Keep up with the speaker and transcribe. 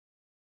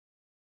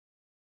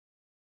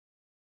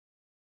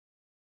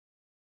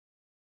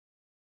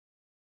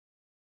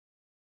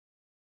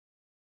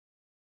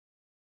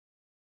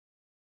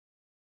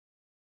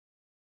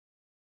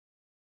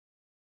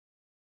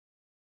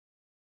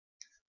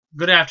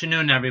Good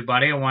afternoon,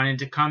 everybody. I wanted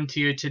to come to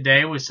you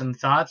today with some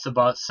thoughts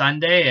about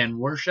Sunday and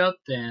worship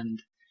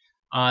and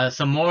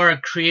some more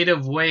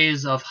creative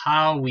ways of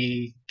how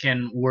we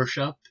can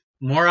worship,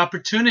 more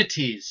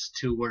opportunities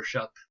to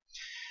worship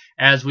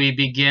as we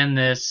begin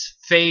this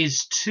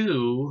phase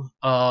 2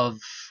 of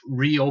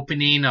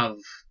reopening, of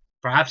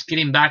perhaps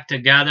getting back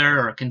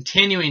together or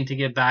continuing to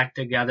get back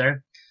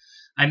together.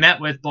 I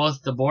met with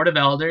both the Board of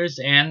Elders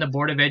and the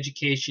Board of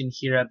Education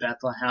here at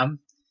Bethlehem.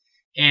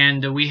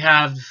 And we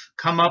have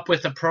come up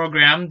with a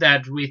program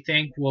that we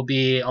think will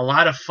be a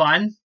lot of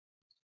fun,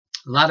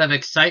 a lot of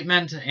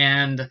excitement,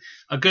 and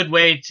a good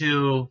way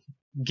to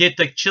get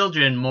the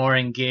children more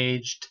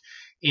engaged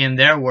in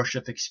their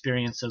worship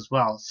experience as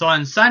well. So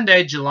on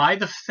Sunday, July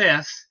the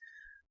 5th,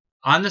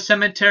 on the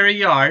cemetery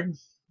yard,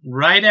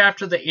 right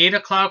after the 8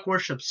 o'clock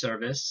worship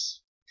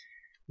service,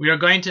 we are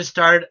going to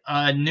start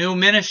a new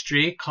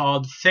ministry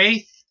called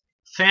Faith,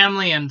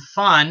 Family, and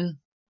Fun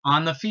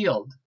on the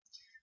Field,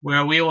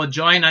 where we will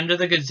join under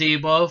the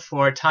gazebo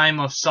for a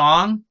time of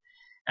song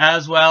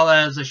as well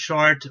as a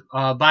short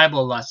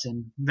Bible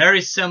lesson,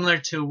 very similar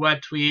to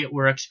what we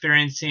were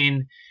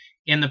experiencing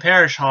in the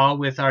parish hall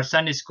with our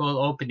Sunday school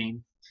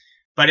opening.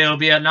 But it will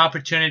be an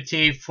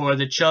opportunity for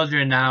the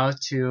children now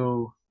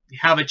to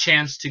have a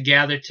chance to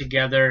gather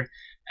together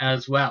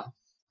as well.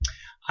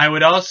 I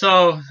would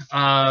also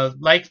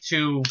like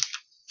to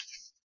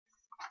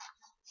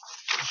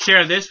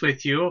share this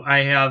with you.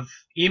 I have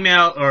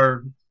emailed,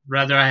 or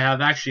rather, I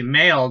have actually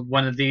mailed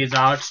one of these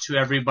out to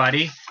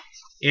everybody.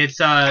 It's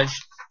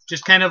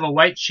just kind of a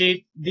white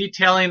sheet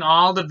detailing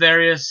all the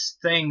various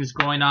things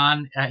going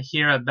on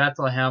here at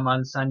Bethlehem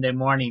on Sunday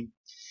morning,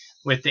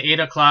 with the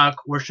 8 o'clock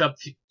worship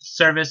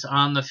service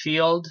on the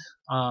field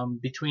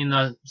between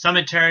the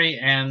cemetery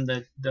and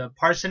the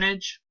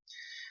parsonage,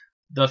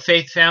 the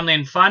Faith, Family,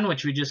 and Fun,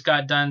 which we just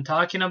got done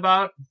talking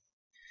about,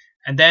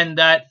 and then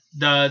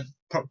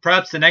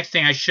perhaps the next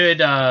thing I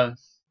should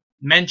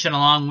mention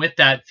along with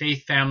that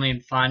Faith, Family,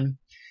 and Fun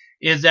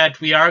is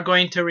that we are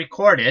going to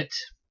record it,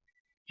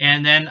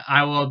 and then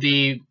I will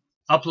be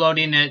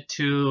uploading it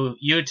to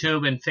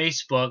YouTube and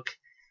Facebook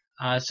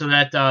so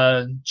that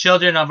the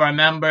children of our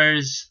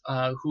members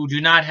who do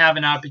not have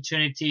an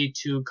opportunity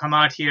to come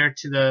out here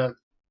to the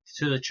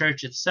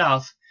church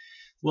itself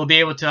will be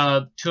able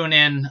to tune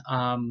in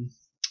on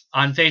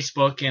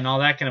Facebook and all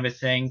that kind of a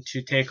thing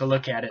to take a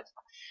look at it.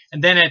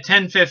 And then at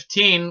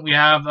 10:15,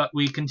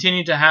 we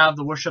continue to have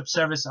the worship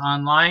service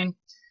online,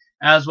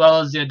 as well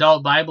as the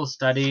adult Bible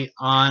study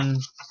on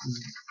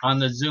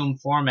the Zoom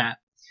format.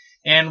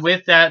 And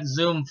with that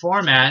Zoom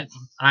format,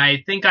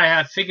 I think I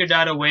have figured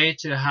out a way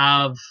to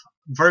have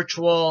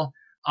virtual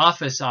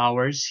office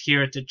hours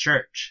here at the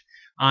church.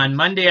 On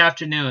Monday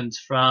afternoons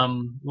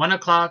from 1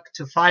 o'clock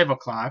to 5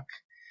 o'clock,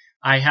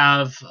 I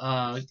have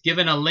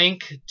given a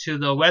link to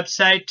the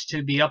website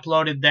to be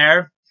uploaded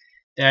there,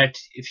 that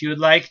if you would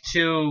like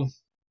to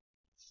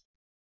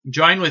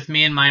join with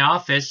me in my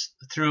office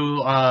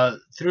through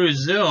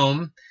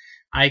Zoom,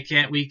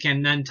 we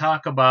can then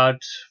talk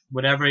about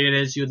whatever it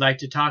is you'd like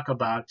to talk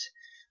about.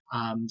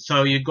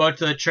 So you go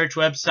to the church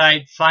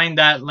website, find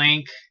that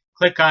link,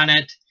 click on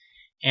it,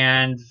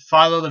 and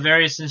follow the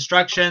various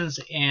instructions,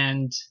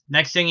 and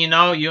next thing you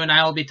know, you and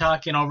I will be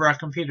talking over our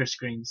computer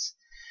screens.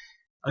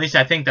 At least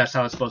I think that's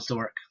how it's supposed to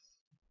work.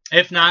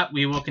 If not,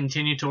 we will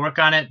continue to work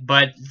on it.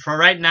 But for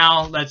right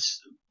now,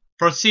 let's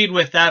proceed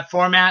with that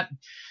format.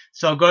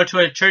 So go to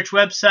a church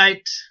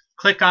website,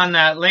 click on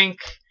that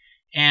link,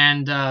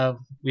 and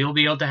we will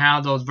be able to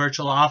have those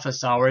virtual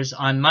office hours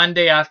on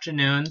Monday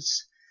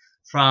afternoons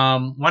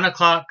from 1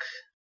 o'clock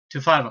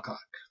to 5 o'clock.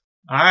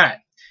 All right.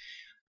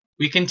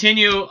 We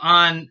continue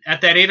on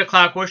at that 8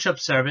 o'clock worship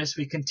service.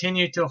 We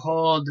continue to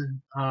hold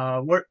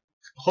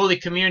Holy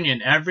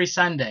Communion every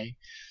Sunday.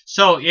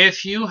 So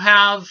if you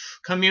have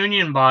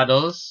communion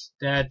bottles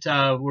that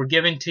were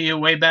given to you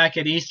way back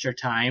at Easter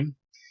time,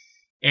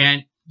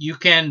 and you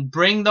can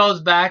bring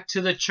those back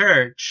to the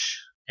church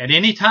at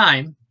any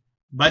time,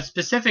 but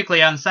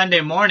specifically on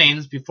Sunday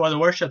mornings before the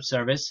worship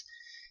service.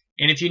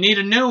 And if you need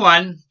a new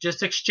one,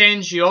 just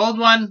exchange the old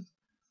one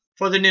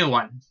for the new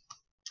one.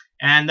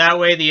 And that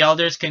way the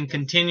elders can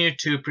continue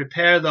to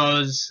prepare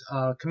those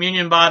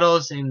communion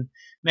bottles and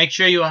make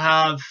sure you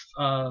have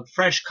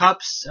fresh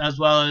cups as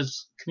well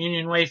as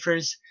communion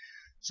wafers,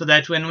 so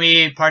that when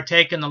we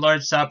partake in the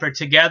Lord's Supper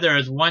together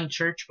as one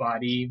church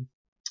body,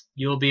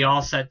 you'll be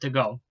all set to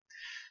go.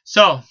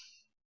 So, a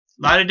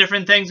lot of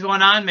different things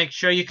going on. Make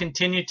sure you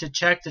continue to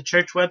check the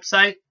church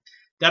website,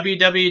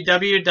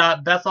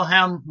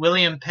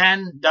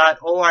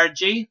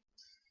 www.bethlehemwilliampenn.org,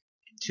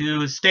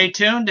 to stay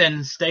tuned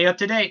and stay up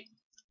to date.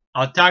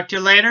 I'll talk to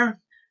you later.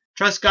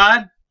 Trust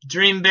God,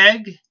 dream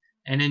big,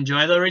 and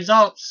enjoy the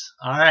results.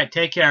 All right,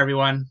 take care,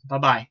 everyone.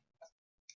 Bye-bye.